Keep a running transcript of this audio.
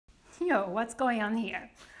Yo, what's going on here?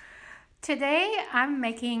 Today I'm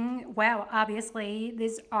making, well, obviously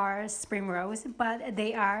these are spring rolls, but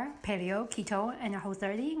they are paleo, keto, and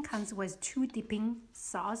Whole30. It comes with two dipping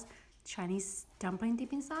sauce, Chinese dumpling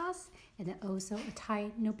dipping sauce, and then also a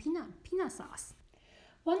Thai no peanut sauce.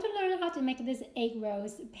 Want to learn how to make these egg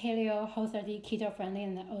rolls paleo, Whole30, keto friendly,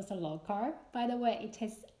 and also low carb? By the way, it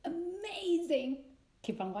tastes amazing.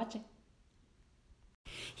 Keep on watching.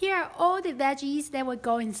 Here are all the veggies that will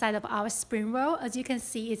go inside of our spring roll. As you can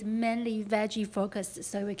see, it's mainly veggie focused,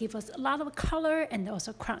 so it will give us a lot of color and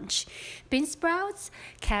also crunch. Bean sprouts,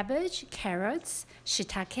 cabbage, carrots,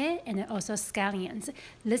 shiitake, and also scallions.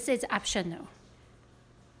 This is optional.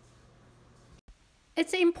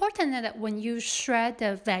 It's important that when you shred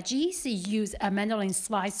the veggies, you use a mandolin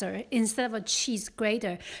slicer instead of a cheese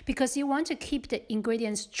grater because you want to keep the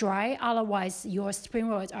ingredients dry, otherwise your spring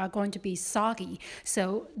rolls are going to be soggy.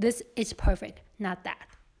 So this is perfect, not that.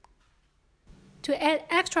 To add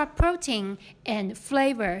extra protein and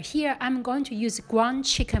flavor, here I'm going to use ground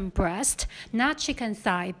chicken breast, not chicken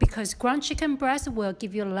thigh, because ground chicken breast will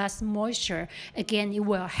give you less moisture. Again, it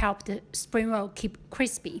will help the spring roll keep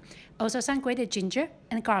crispy. Also some grated ginger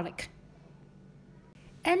and garlic.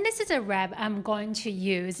 And this is a wrap I'm going to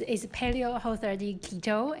use. It's Paleo Whole30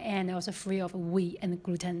 Keto and also free of wheat and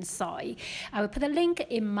gluten soy. I will put a link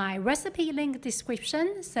in my recipe link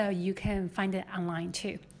description so you can find it online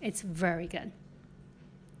too. It's very good.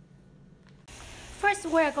 First,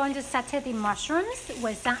 we're going to saute the mushrooms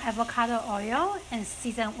with some avocado oil and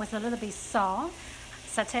season with a little bit salt.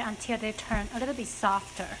 Saute until they turn a little bit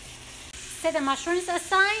softer. Set the mushrooms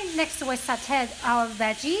aside. Next, we saute our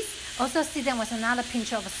veggies, also season with another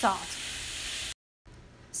pinch of salt.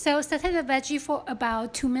 So saute the veggie for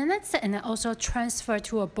about 2 minutes and then also transfer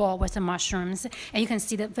to a bowl with the mushrooms. And you can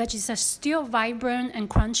see the veggies are still vibrant and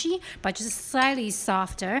crunchy, but just slightly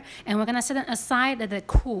softer. And we're gonna set them aside, let it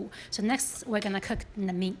cool. So next, we're gonna cook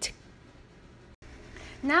the meat.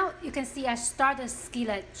 Now you can see I start the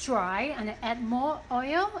skillet dry and add more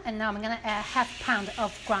oil. And now I'm gonna add ½ pound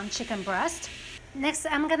of ground chicken breast. Next,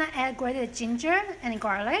 I'm gonna add grated ginger and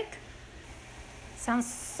garlic, some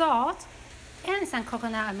salt, and some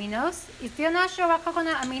coconut aminos. If you're not sure what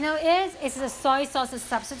coconut amino is, it's a soy sauce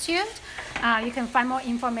substitute. You can find more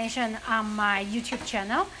information on my YouTube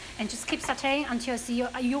channel. And just keep sauteing until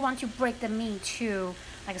you want to break the meat to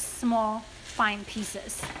like small, fine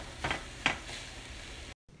pieces.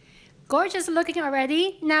 Gorgeous looking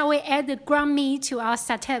already. Now we add the ground meat to our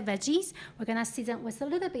sauteed veggies. We're gonna season with a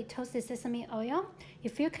little bit toasted sesame oil.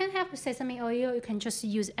 If you can't have sesame oil, you can just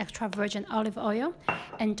use extra virgin olive oil.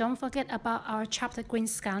 And don't forget about our chopped green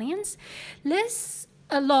scallions. This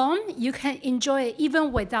alone, you can enjoy it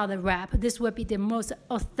even without the wrap. This will be the most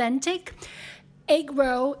authentic egg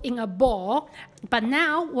roll in a bowl. But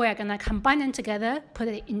now we're gonna combine them together, put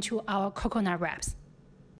it into our coconut wraps.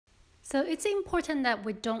 So it's important that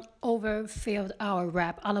we don't overfill our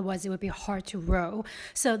wrap, otherwise it will be hard to roll.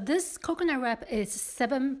 So this coconut wrap is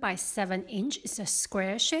 7 by 7 inch. It's a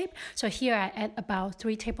square shape. So here I add about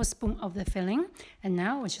 3 tablespoons of the filling. And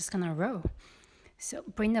now we're just gonna roll. So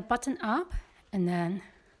bring the button up and then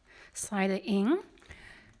slide it in.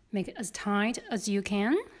 Make it as tight as you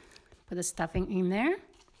can. Put the stuffing in there.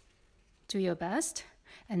 Do your best.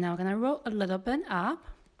 And now we're gonna roll a little bit up.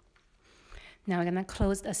 Now we're gonna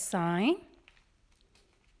close the side.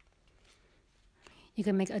 You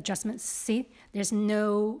can make adjustments. See, there's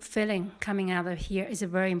no filling coming out of here. It's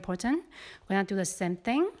very important. We're gonna do the same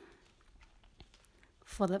thing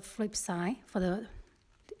for the flip side, for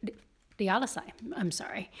the other side. I'm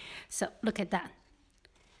sorry. So look at that.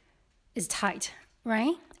 It's tight,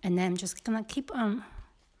 right? And then I'm just gonna keep on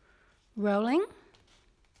rolling.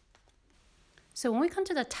 So when we come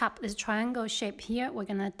to the top, this triangle shape here, we're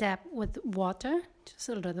gonna dab with water, just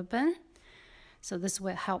a little bit. So this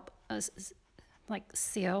will help us like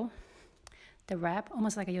seal the wrap,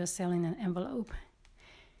 almost like you're sealing an envelope.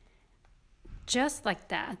 Just like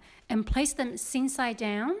that. And place them inside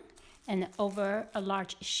down and over a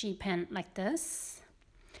large sheet pan like this.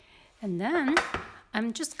 And then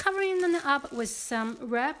I'm just covering them up with some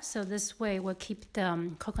wrap, so this way we'll keep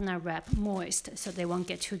the coconut wrap moist so they won't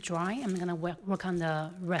get too dry. I'm gonna work on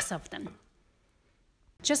the rest of them.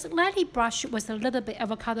 Just lightly brush with a little bit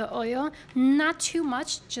avocado oil, not too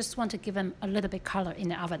much, just want to give them a little bit color in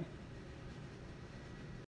the oven.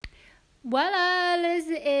 Voila, this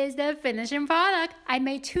is the finishing product. I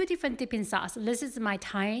made 2 different dipping sauces. This is my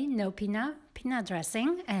Thai no peanut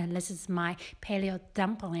dressing, and this is my paleo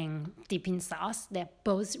dumpling dipping sauce. They're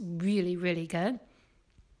both really, really good.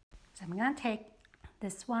 So I'm gonna take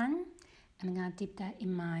this one, and I'm gonna dip that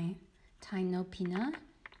in my Thai no peanut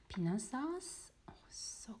peanut sauce. Oh,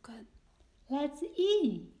 so good. Let's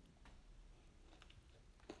eat.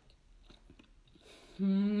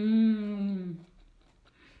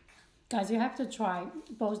 Guys, you have to try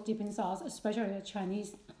both dipping sauce, especially the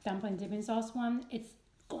Chinese dumpling dipping sauce one. It's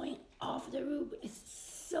going off the roof. It's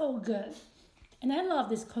so good. And I love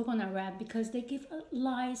this coconut wrap because they give a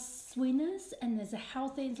light sweetness and it's a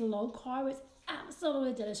healthy, it's low carb. It's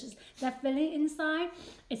absolutely delicious. That filling inside,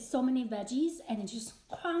 it's so many veggies and it's just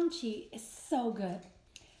crunchy. It's so good.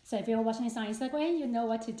 So if you're watching this on Instagram, you know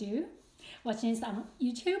what to do. Watching this on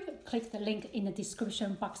YouTube, click the link in the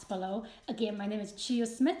description box below. Again, my name is Chia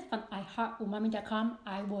Smith from iHeartUmami.com.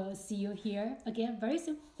 I will see you here again very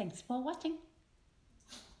soon. Thanks for watching.